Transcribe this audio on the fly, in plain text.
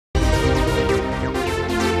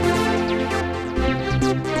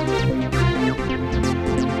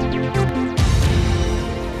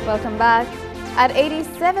Welcome back. At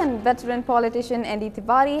 87, veteran politician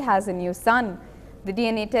NDTV has a new son. The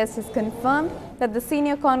DNA test has confirmed that the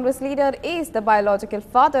senior Congress leader is the biological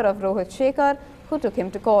father of Rohit Shekhar, who took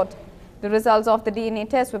him to court. The results of the DNA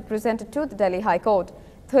test were presented to the Delhi High Court.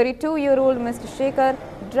 32-year-old Mr. Shekhar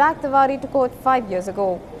dragged Tiwari to court 5 years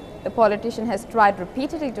ago. The politician has tried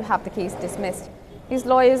repeatedly to have the case dismissed. His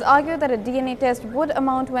lawyers argue that a DNA test would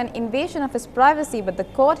amount to an invasion of his privacy, but the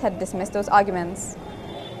court had dismissed those arguments.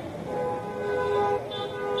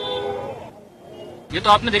 ये तो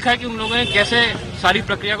आपने देखा है कि उन लोगों ने कैसे सारी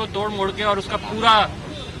प्रक्रिया को तोड़ मोड़ के और उसका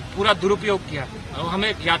पूरा दुरुपयोग किया और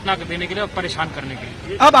हमें यातना देने के लिए और परेशान करने के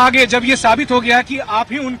लिए। अब आगे जब ये साबित हो गया कि आप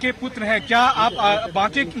ही उनके पुत्र हैं, क्या आप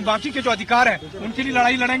बाकी के जो अधिकार हैं उनके लिए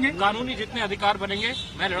लड़ाई लड़ेंगे? कानूनी जितने अधिकार बनेंगे,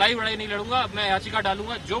 मैं लड़ाई नहीं लड़ूंगा। मैं याचिका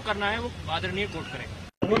डालूंगा, जो करना है वो आदरणीय कोर्ट करेगा।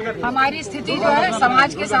 हमारी स्थिति जो है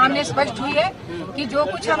समाज के सामने स्पष्ट हुई है कि जो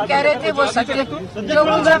कुछ हम कह रहे थे वो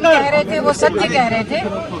सत्य, कह रहे थे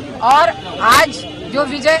और आज जो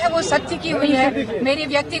विजय है वो सत्य की हुई है। मेरी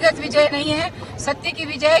व्यक्तिगत विजय नहीं है, सत्य की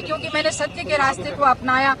विजय है, क्योंकि मैंने सत्य के रास्ते को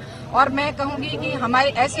अपनाया। और मैं कहूंगी कि हमारे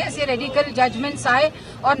ऐसे रेडिकल जजमेंट्स आए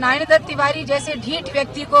और नयनदर तिवारी जैसे ढीठ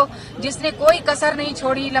व्यक्ति को, जिसने कोई कसर नहीं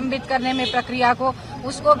छोड़ी लंबित करने में प्रक्रिया को,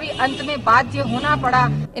 उसको भी अंत में बाध्य होना पड़ा।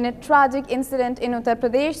 In a tragic incident in Uttar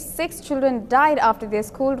Pradesh, 6 children died after their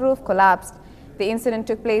school roof collapsed. The incident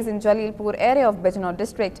took place in Jalilpur area of Bijnor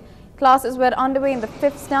district. Classes were underway in the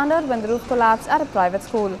 5th standard when the roof collapsed at a private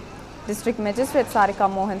school. District Magistrate Sarika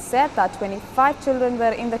Mohan said that 25 children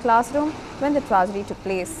were in the classroom when the tragedy took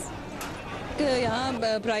place.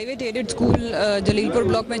 यहाँ private aided school Jalilpur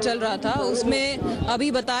block में चल रहा था, उसमें अभी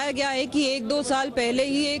बताया गया है कि 1-2 साल पहले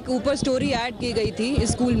ही एक ऊपर स्टोरी ऐड की गई थी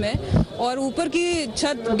स्कूल में और ऊपर की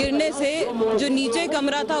छत गिरने से जो नीचे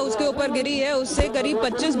कमरा था उसके ऊपर गिरी है, उससे करीब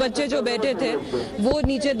 25 बच्चे जो बैठे थे वो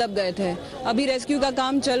नीचे दब गए थे। अभी रेस्क्यू का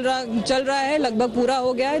काम चल रहा है, लगभग पूरा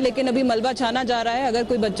हो गया है, लेकिन अभी मलबा छाना जा रहा है अगर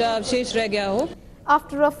कोई बच्चा अवशेष रह गया हो।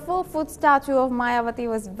 After a 4-foot statue of Mayawati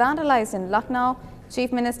was vandalized in Lucknow,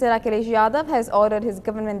 Chief Minister Akhilesh Yadav has ordered his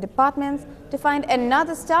government departments to find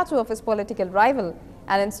another statue of his political rival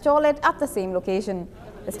and install it at the same location.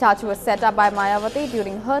 The statue was set up by Mayawati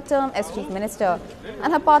during her term as Chief Minister,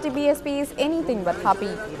 and her party BSP is anything but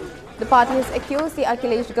happy. The party has accused the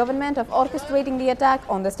Akhilesh government of orchestrating the attack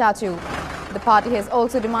on the statue. The party has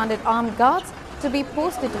also demanded armed guards to be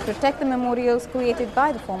posted to protect the memorials created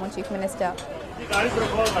by the former Chief Minister.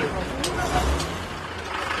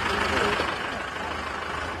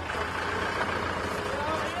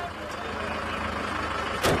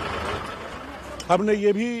 हमने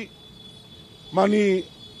ये भी माननीय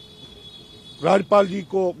राज्यपाल जी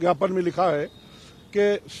को ज्ञापन में लिखा है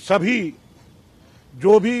कि सभी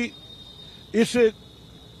जो भी इस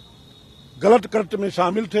गलत कृत्य में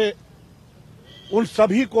शामिल थे उन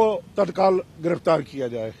सभी को तत्काल गिरफ्तार किया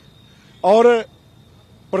जाए और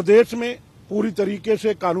प्रदेश में पूरी तरीके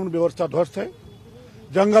से कानून व्यवस्था ध्वस्त है,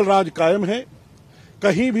 जंगल राज कायम है,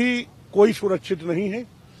 कहीं भी कोई सुरक्षित नहीं है।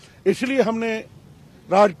 इसलिए हमने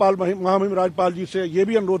महामहिम राज्यपाल जी से ये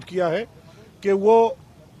भी अनुरोध किया है कि वो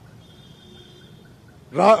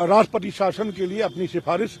राष्ट्रपति शासन के लिए अपनी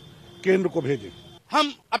सिफारिश केंद्र को भेजें।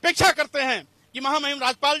 हम अपेक्षा करते हैं कि महामहिम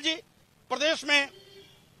राज्यपाल जी प्रदेश में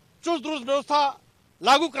चुस्त दुरुस्त व्यवस्था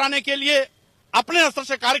लागू कराने के लिए अपने स्तर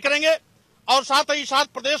से कार्य करेंगे और साथ ही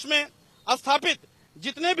साथ प्रदेश में स्थापित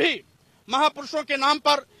जितने भी महापुरुषों के नाम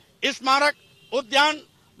पर स्मारक, उद्यान,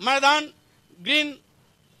 मैदान, ग्रीन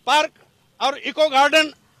पार्क और इको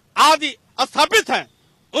गार्डन आदि स्थापित हैं,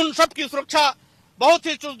 उन सब की सुरक्षा बहुत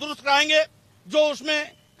ही चुस्त दुरुस्त कराएंगे। जो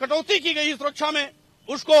उसमें कटौती की गई सुरक्षा में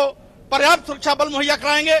उसको पर्याप्त सुरक्षा बल मुहैया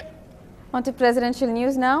कराएंगे। On to presidential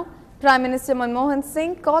news now. Prime Minister Manmohan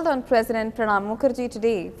Singh called on President Pranab Mukherjee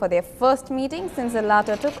today for their first meeting since the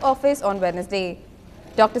latter took office on Wednesday.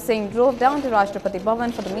 Dr. Singh drove down to Rashtrapati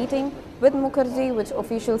Bhavan for the meeting with Mukherjee, which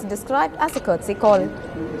officials described as a courtesy call.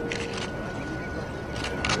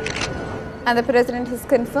 And the president has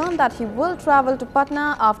confirmed that he will travel to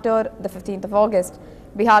Patna after the 15th of August.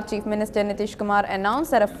 Bihar Chief Minister Nitish Kumar announced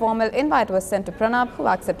that a formal invite was sent to Pranab, who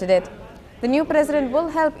accepted it. The new president will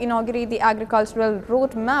help inaugurate the agricultural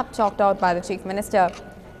road map chalked out by the Chief Minister.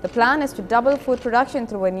 The plan is to double food production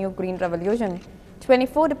through a new green revolution.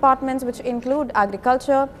 24 departments, which include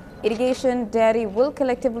agriculture, irrigation, dairy, will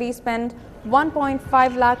collectively spend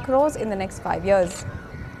 1.5 lakh crores in the next 5 years.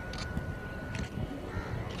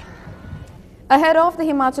 Ahead of the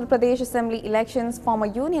Himachal Pradesh Assembly elections, former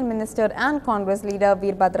Union Minister and Congress leader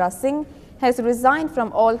Veerbhadra Singh has resigned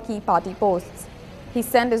from all key party posts. He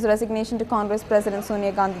sent his resignation to Congress President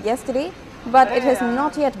Sonia Gandhi yesterday but it has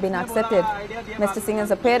not yet been accepted. Mr. Singh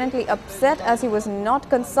is apparently upset as he was not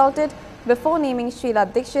consulted before naming Sheila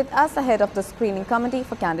Dikshit as the head of the screening committee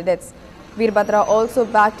for candidates. Veerbhadra also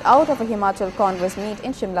backed out of a Himachal Congress meet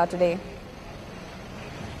in Shimla today.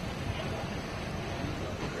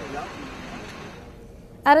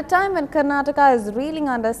 At a time when Karnataka is reeling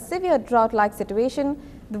under a severe drought-like situation,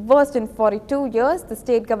 the worst in 42 years, the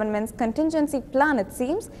state government's contingency plan, it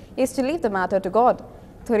seems, is to leave the matter to God.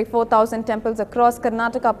 34,000 temples across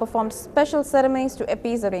Karnataka performed special ceremonies to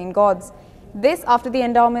appease the rain gods. This after the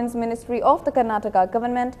Endowments Ministry of the Karnataka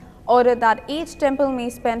government ordered that each temple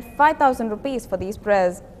may spend 5,000 rupees for these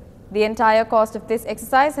prayers. The entire cost of this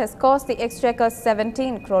exercise has cost the exchequer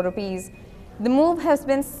 17 crore rupees. The move has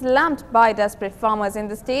been slammed by desperate farmers in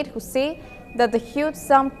the state who say that the huge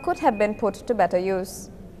sum could have been put to better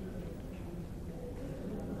use.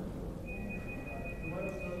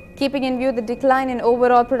 Keeping in view the decline in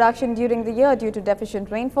overall production during the year due to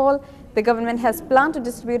deficient rainfall, the government has planned to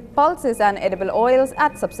distribute pulses and edible oils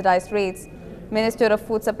at subsidized rates. Minister of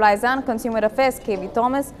Food Supplies and Consumer Affairs K.V.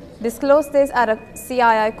 Thomas disclosed this at a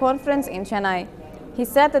CII conference in Chennai. He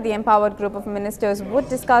said that the empowered group of ministers would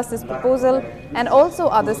discuss this proposal and also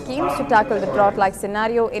other schemes to tackle the drought-like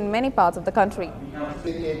scenario in many parts of the country.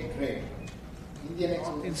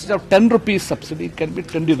 Instead of 10 rupees subsidy, it can be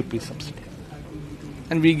 20 rupees subsidy.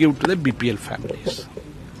 And we give to the BPL families.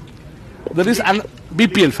 There is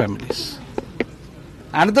BPL families.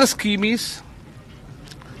 Another scheme is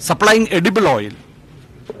supplying edible oil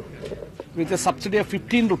with a subsidy of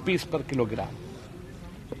 15 rupees per kilogram.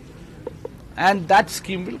 And that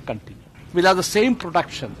scheme will continue. We'll have the same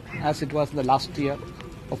production as it was in the last year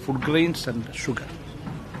of food grains and sugar.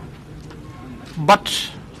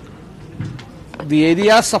 But the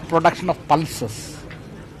areas of production of pulses,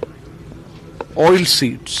 oil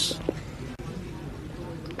seeds,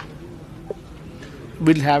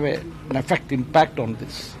 will have an impact on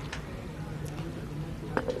this.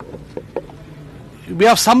 We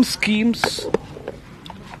have some schemes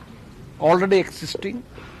already existing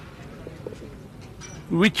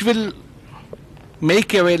which will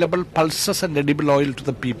make available pulses and edible oil to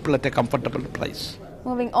the people at a comfortable price.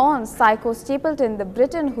 Moving on, Psycho Stapleton, the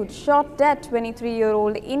Briton who shot dead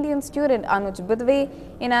 23-year-old Indian student Anuj Budve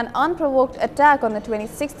in an unprovoked attack on the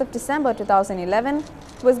 26th of December 2011,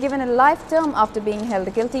 was given a life term after being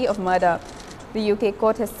held guilty of murder. The UK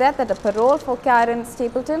court has said that a parole for Karen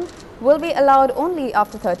Stapleton will be allowed only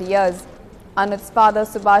after 30 years. Anuj's father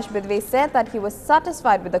Subhash Budve said that he was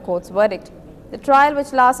satisfied with the court's verdict. The trial,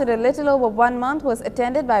 which lasted a little over 1 month, was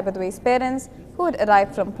attended by Budve's parents who had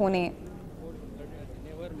arrived from Pune.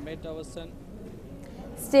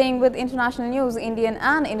 Staying with international news, Indian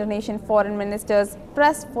and Indonesian foreign ministers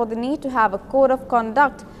pressed for the need to have a code of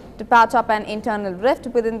conduct to patch up an internal rift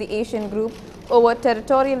within the Asian group over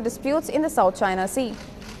territorial disputes in the South China Sea.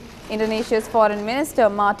 Indonesia's foreign minister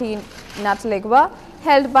Martin Natalegawa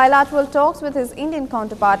held bilateral talks with his Indian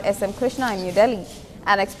counterpart S.M. Krishna in New Delhi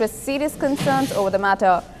and expressed serious concerns over the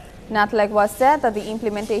matter. Natalegawa said that the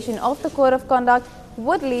implementation of the code of conduct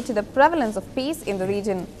would lead to the prevalence of peace in the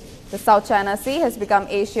region. The South China Sea has become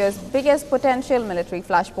Asia's biggest potential military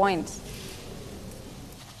flashpoint.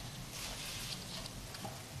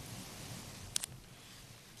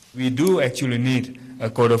 We do actually need a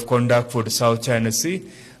code of conduct for the South China Sea,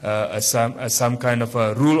 some kind of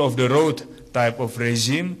a rule of the road type of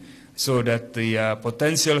regime, so that the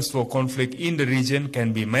potentials for conflict in the region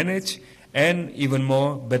can be managed, and even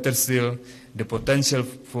more, better still, the potential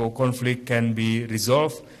for conflict can be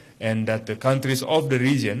resolved, and that the countries of the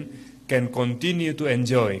region can continue to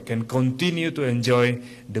enjoy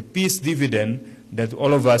the peace dividend that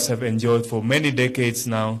all of us have enjoyed for many decades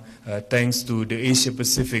now, thanks to the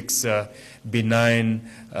Asia-Pacific's benign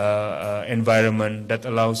environment that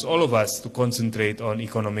allows all of us to concentrate on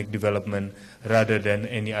economic development rather than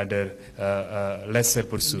any other lesser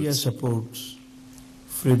pursuits. India supports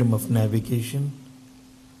freedom of navigation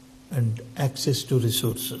and access to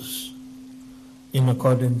resources in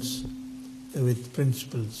accordance with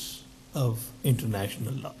principles of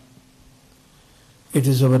international law. It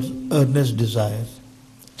is our earnest desire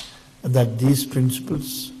that these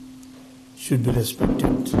principles should be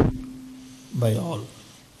respected by all.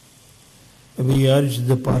 We urge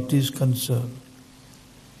the parties concerned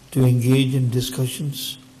to engage in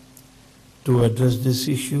discussions to address this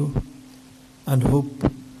issue and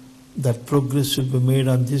hope that progress will be made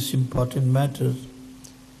on this important matter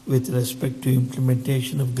with respect to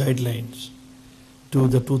implementation of guidelines to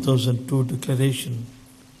the 2002 declaration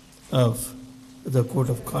of the Code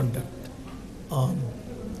of Conduct on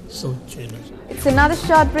South China. It's another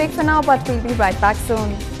short break for now, but we'll be right back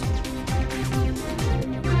soon.